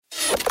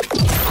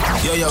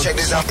Yo, check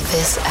this out.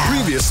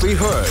 Previously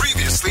heard.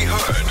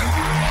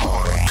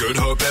 Good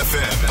Hope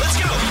FM.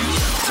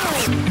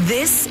 Let's go.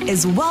 This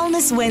is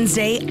Wellness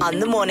Wednesday on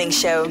The Morning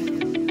Show.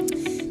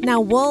 Now,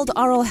 World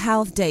Oral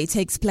Health Day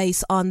takes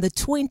place on the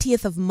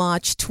 20th of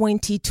March,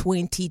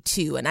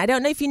 2022. And I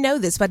don't know if you know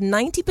this, but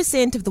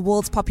 90% of the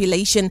world's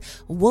population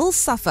will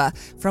suffer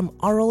from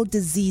oral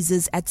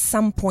diseases at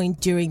some point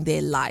during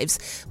their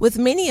lives, with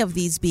many of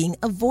these being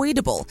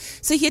avoidable.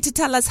 So here to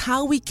tell us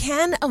how we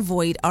can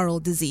avoid oral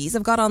disease,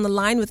 I've got on the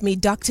line with me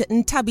Dr.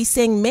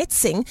 Nthabiseng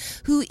Metsing,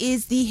 who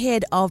is the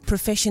head of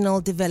professional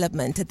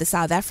development at the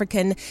South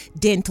African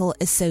Dental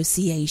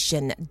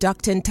Association.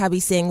 Dr.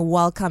 Nthabiseng,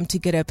 welcome to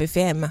Good Hope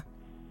FM.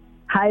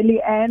 Hi,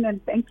 Leigh-Anne,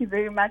 and thank you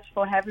very much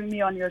for having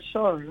me on your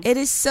show. It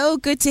is so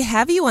good to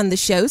have you on the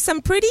show.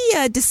 Some pretty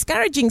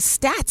discouraging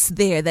stats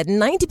there that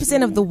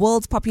 90% of the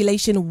world's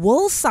population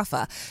will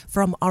suffer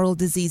from oral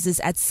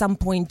diseases at some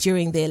point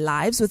during their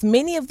lives, with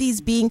many of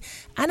these being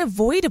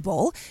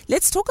unavoidable.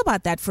 Let's talk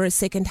about that for a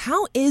second.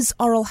 How is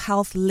oral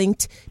health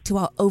linked to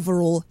our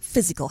overall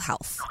physical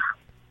health?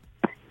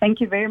 Thank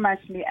you very much,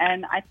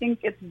 Leigh-Anne. I think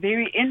it's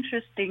very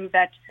interesting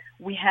that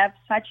we have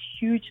such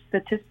huge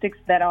statistics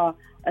that are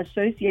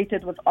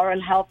associated with oral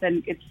health,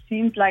 and it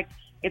seems like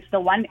it's the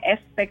one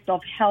aspect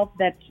of health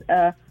that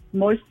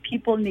most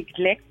people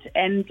neglect,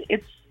 and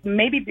it's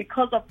maybe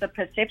because of the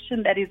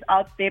perception that is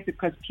out there,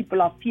 because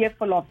people are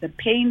fearful of the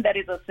pain that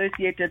is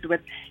associated with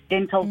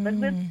dental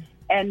visits,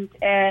 and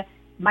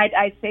might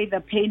I say the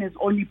pain is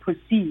only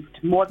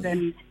perceived more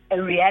than a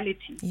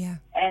reality.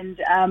 And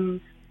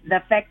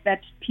the fact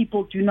that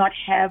people do not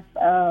have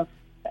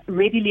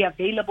readily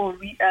available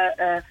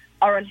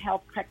oral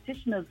health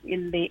practitioners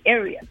in their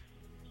areas.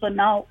 So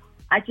now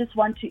I just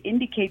want to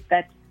indicate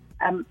that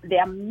there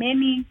are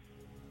many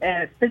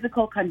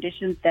physical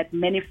conditions that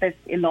manifest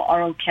in the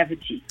oral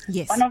cavity.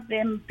 Yes. One of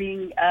them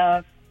being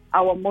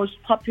our most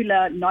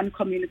popular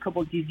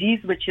non-communicable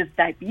disease, which is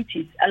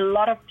diabetes. A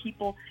lot of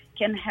people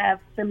can have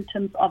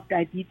symptoms of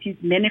diabetes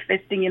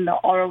manifesting in the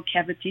oral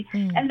cavity,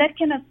 and that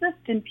can assist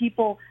in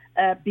people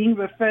being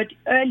referred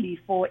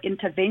early for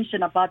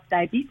intervention about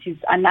diabetes.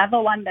 Another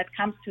one that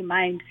comes to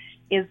mind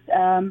is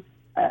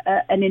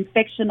an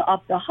infection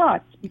of the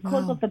heart.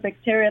 Because of the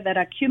bacteria that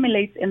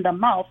accumulates in the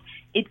mouth,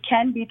 it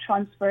can be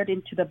transferred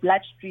into the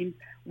bloodstream,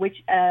 which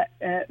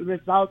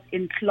results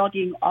in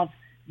clogging of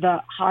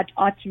the heart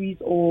arteries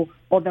or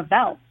the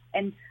valves.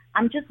 And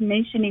I'm just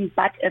mentioning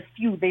but a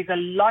few. There's a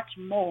lot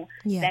more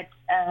that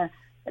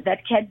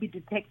can be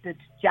detected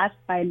just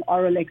by an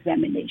oral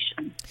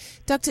examination.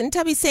 Dr.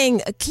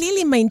 Nthabiseng,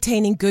 clearly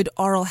maintaining good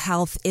oral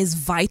health is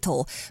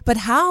vital, but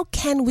how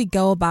can we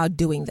go about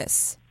doing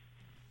this?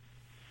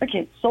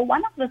 Okay, so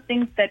one of the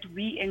things that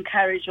we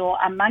encourage, or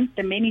amongst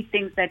the many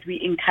things that we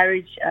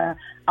encourage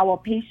our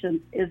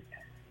patients, is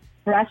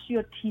brush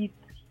your teeth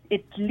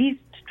at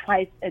least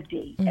twice a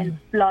day and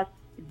floss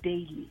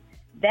daily.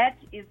 That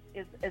is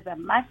a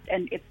must,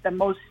 and it's the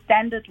most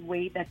standard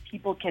way that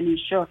people can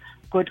ensure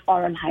good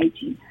oral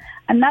hygiene.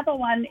 Another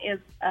one is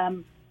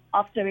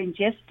after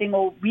ingesting,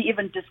 or we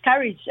even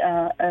discourage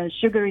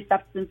sugary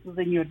substances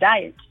in your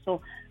diet. So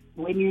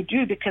when you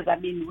do, because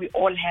we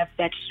all have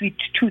that sweet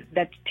tooth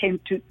that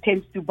tends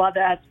to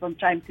bother us from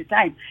time to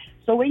time.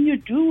 So when you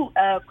do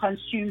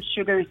consume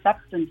sugary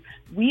substance,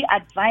 we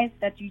advise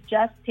that you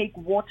just take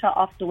water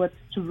afterwards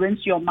to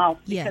rinse your mouth,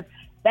 because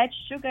that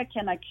sugar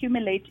can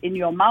accumulate in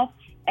your mouth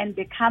and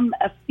become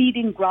a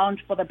feeding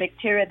ground for the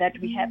bacteria that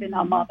we have in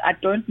our mouth. I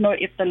don't know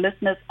if the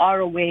listeners are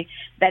aware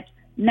that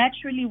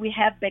naturally we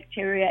have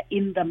bacteria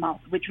in the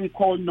mouth, which we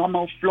call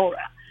normal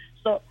flora.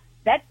 So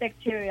that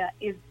bacteria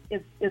is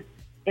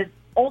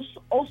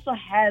also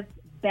has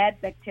bad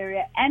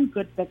bacteria and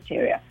good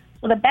bacteria.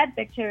 So the bad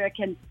bacteria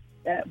can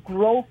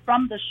grow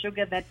from the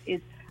sugar that is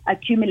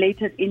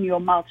accumulated in your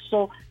mouth.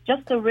 So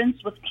just a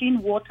rinse with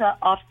clean water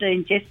after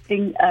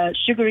ingesting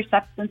sugary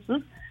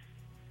substances,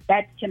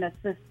 that can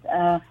assist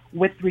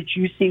with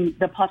reducing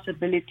the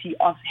possibility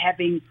of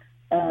having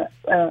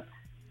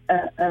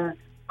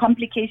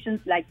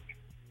complications like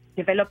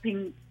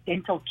developing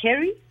dental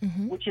caries,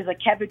 which is a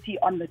cavity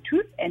on the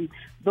tooth, and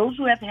those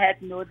who have had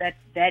know that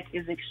that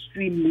is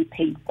extremely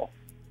painful.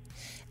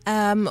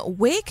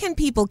 Where can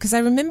people, because I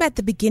remember at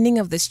the beginning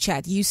of this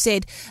chat, you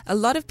said a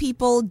lot of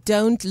people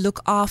don't look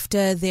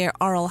after their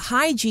oral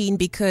hygiene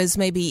because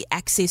maybe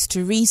access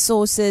to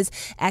resources,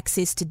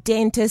 access to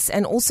dentists,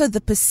 and also the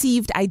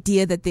perceived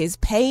idea that there's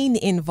pain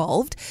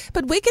involved.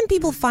 But where can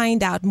people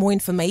find out more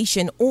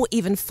information or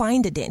even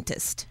find a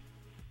dentist?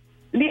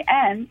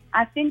 Leigh-Anne,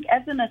 I think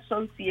as an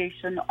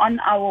association on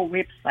our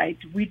website,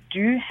 we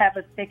do have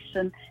a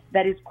section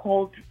that is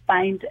called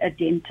Find a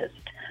Dentist.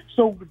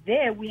 So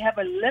there we have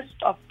a list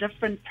of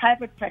different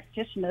private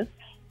practitioners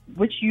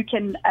which you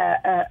can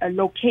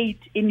locate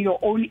in your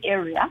own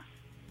area,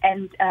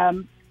 and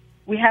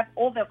we have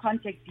all the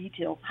contact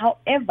details.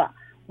 However,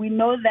 we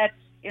know that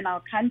in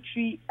our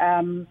country,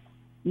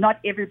 not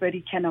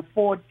everybody can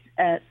afford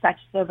such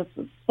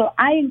services. So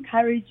I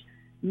encourage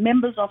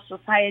members of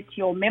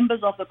society or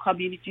members of the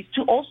communities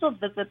to also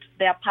visit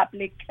their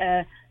public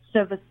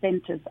service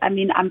centers. I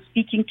mean, I'm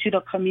speaking to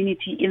the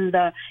community in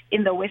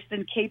the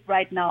Western Cape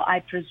right now, I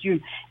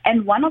presume.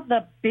 And one of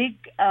the big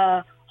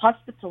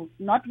hospitals,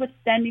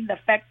 notwithstanding the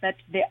fact that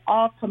there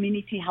are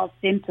community health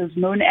centers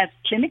known as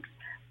clinics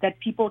that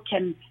people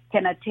can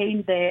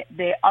attain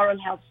their oral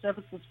health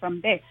services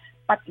from there.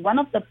 But one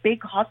of the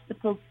big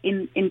hospitals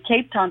in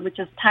Cape Town, which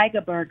is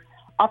Tygerberg,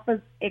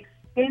 offers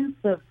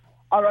extensive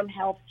oral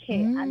health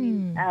care. I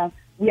mean,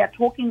 we are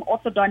talking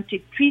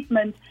orthodontic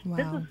treatment. Wow.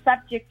 This is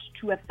subject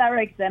to a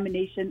thorough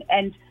examination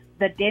and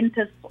the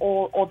dentist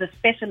or the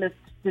specialist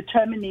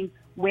determining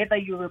whether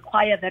you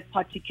require that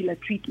particular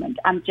treatment.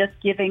 I'm just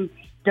giving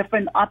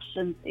different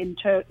options in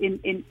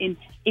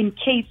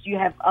case you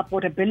have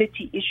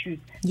affordability issues.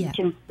 Yeah. You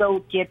can still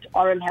get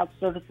oral health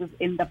services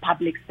in the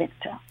public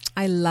sector.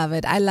 I love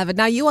it. I love it.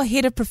 Now, you are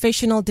head of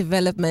professional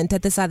development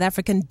at the South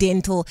African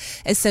Dental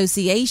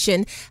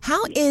Association.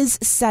 How is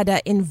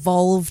SADA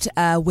involved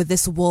with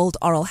this World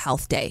Oral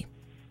Health Day?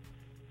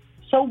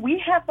 So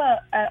we have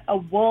a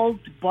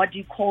world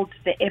body called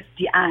the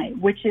FDI,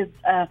 which is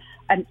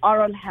an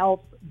oral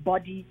health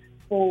body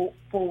for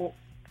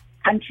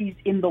countries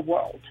in the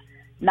world.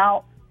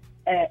 Now,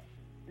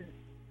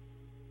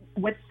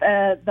 with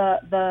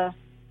the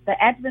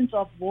advent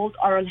of World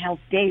Oral Health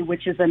Day,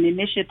 which is an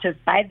initiative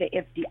by the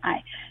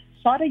FDI,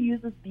 SADA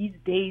uses these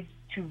days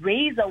to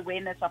raise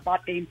awareness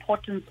about the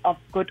importance of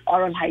good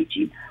oral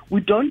hygiene. We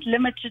don't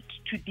limit it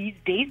to these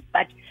days,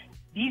 but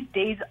these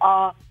days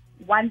are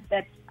ones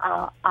that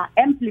are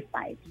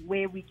amplified,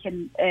 where we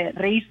can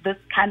raise this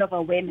kind of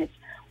awareness.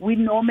 We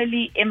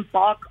normally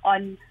embark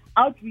on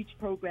outreach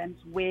programs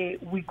where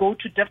we go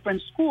to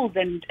different schools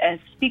and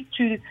speak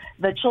to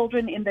the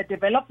children in the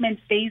development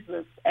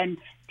phases and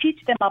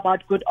teach them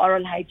about good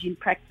oral hygiene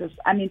practice.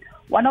 I mean,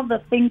 one of the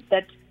things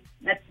that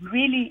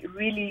really,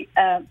 really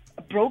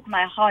broke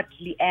my heart,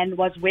 Leigh-Anne,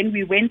 was when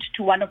we went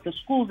to one of the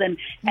schools and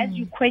as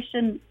you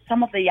question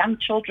some of the young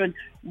children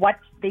what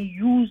they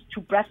use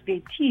to brush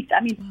their teeth.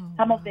 I mean,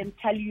 some of them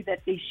tell you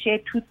that they share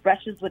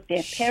toothbrushes with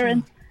their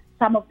parents.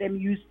 Some of them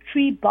use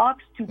tree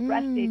barks to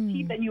brush their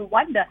teeth, and you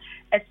wonder,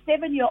 a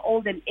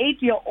 7-year-old and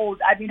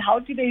 8-year-old, I mean, how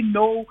do they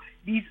know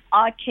these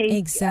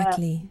archaic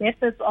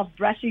methods of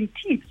brushing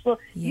teeth? So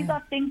these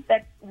are things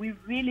that we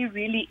really,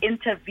 really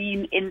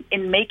intervene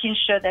in making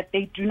sure that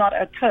they do not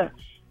occur.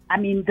 I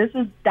mean, this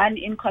is done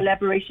in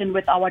collaboration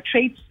with our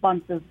trade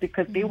sponsors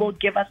because they will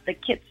give us the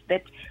kits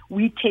that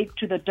we take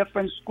to the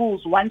different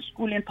schools. One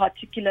school in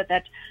particular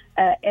that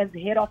as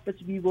head office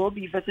we will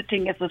be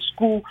visiting is a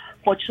school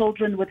for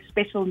children with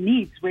special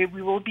needs, where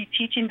we will be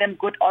teaching them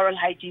good oral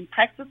hygiene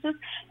practices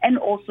and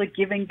also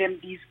giving them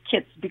these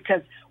kits,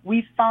 because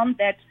we found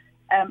that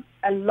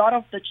a lot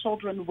of the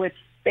children with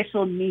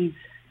special needs,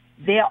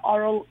 their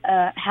oral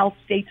health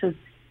status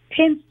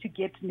tends to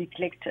get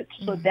neglected.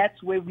 So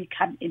that's where we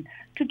come in.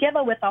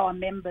 Together with our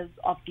members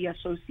of the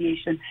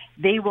association,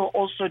 they will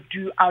also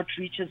do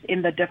outreaches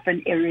in the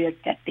different areas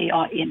that they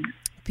are in.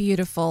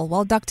 Beautiful.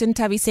 Well, Dr.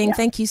 Nthabiseng,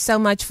 thank you so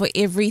much for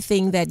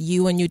everything that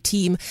you and your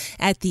team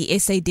at the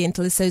SA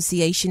Dental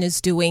Association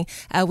is doing.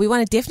 We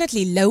want to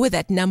definitely lower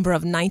that number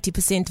of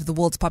 90% of the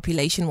world's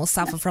population will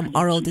suffer from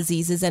oral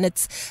diseases. And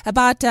it's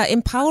about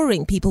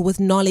empowering people with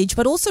knowledge,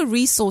 but also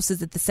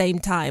resources at the same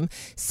time.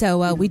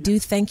 So we do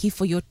thank you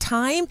for your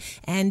time,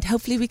 and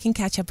hopefully we can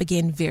catch up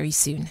again very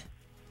soon.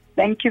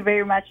 Thank you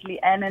very much,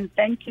 Leigh-Anne, and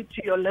thank you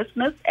to your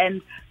listeners.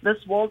 And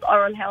this World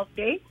Oral Health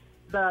Day,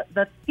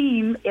 the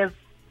theme is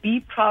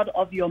be proud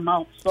of your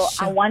mouth. So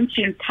I want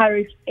to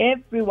encourage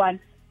everyone,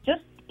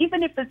 just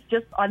even if it's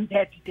just on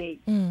that day,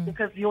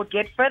 because you'll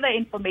get further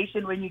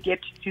information when you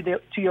get to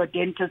your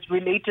dentist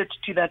related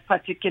to that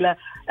particular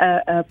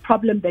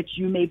problem that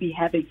you may be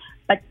having.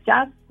 But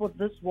just for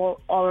this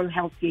World Oral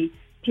Health Day,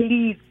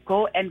 please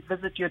go and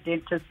visit your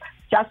dentist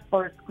just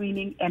for a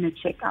screening and a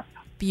checkup.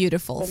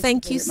 Beautiful.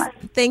 Thank you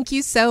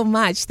so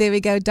much. There we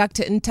go,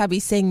 Dr.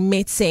 Nthabiseng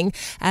Metsing.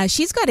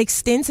 She's got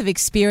extensive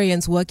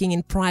experience working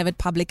in private,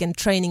 public and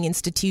training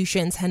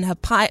institutions, and her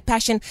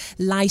passion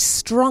lies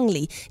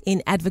strongly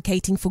in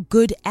advocating for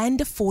good and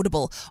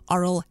affordable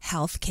oral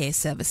health care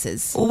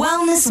services.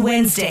 Wellness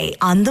Wednesday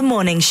on The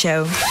Morning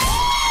Show.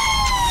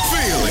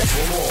 Feel it.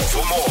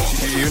 For more,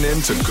 tune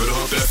in to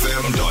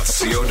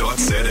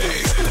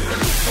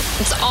goodhopefm.co.za.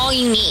 It's all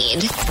you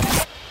need.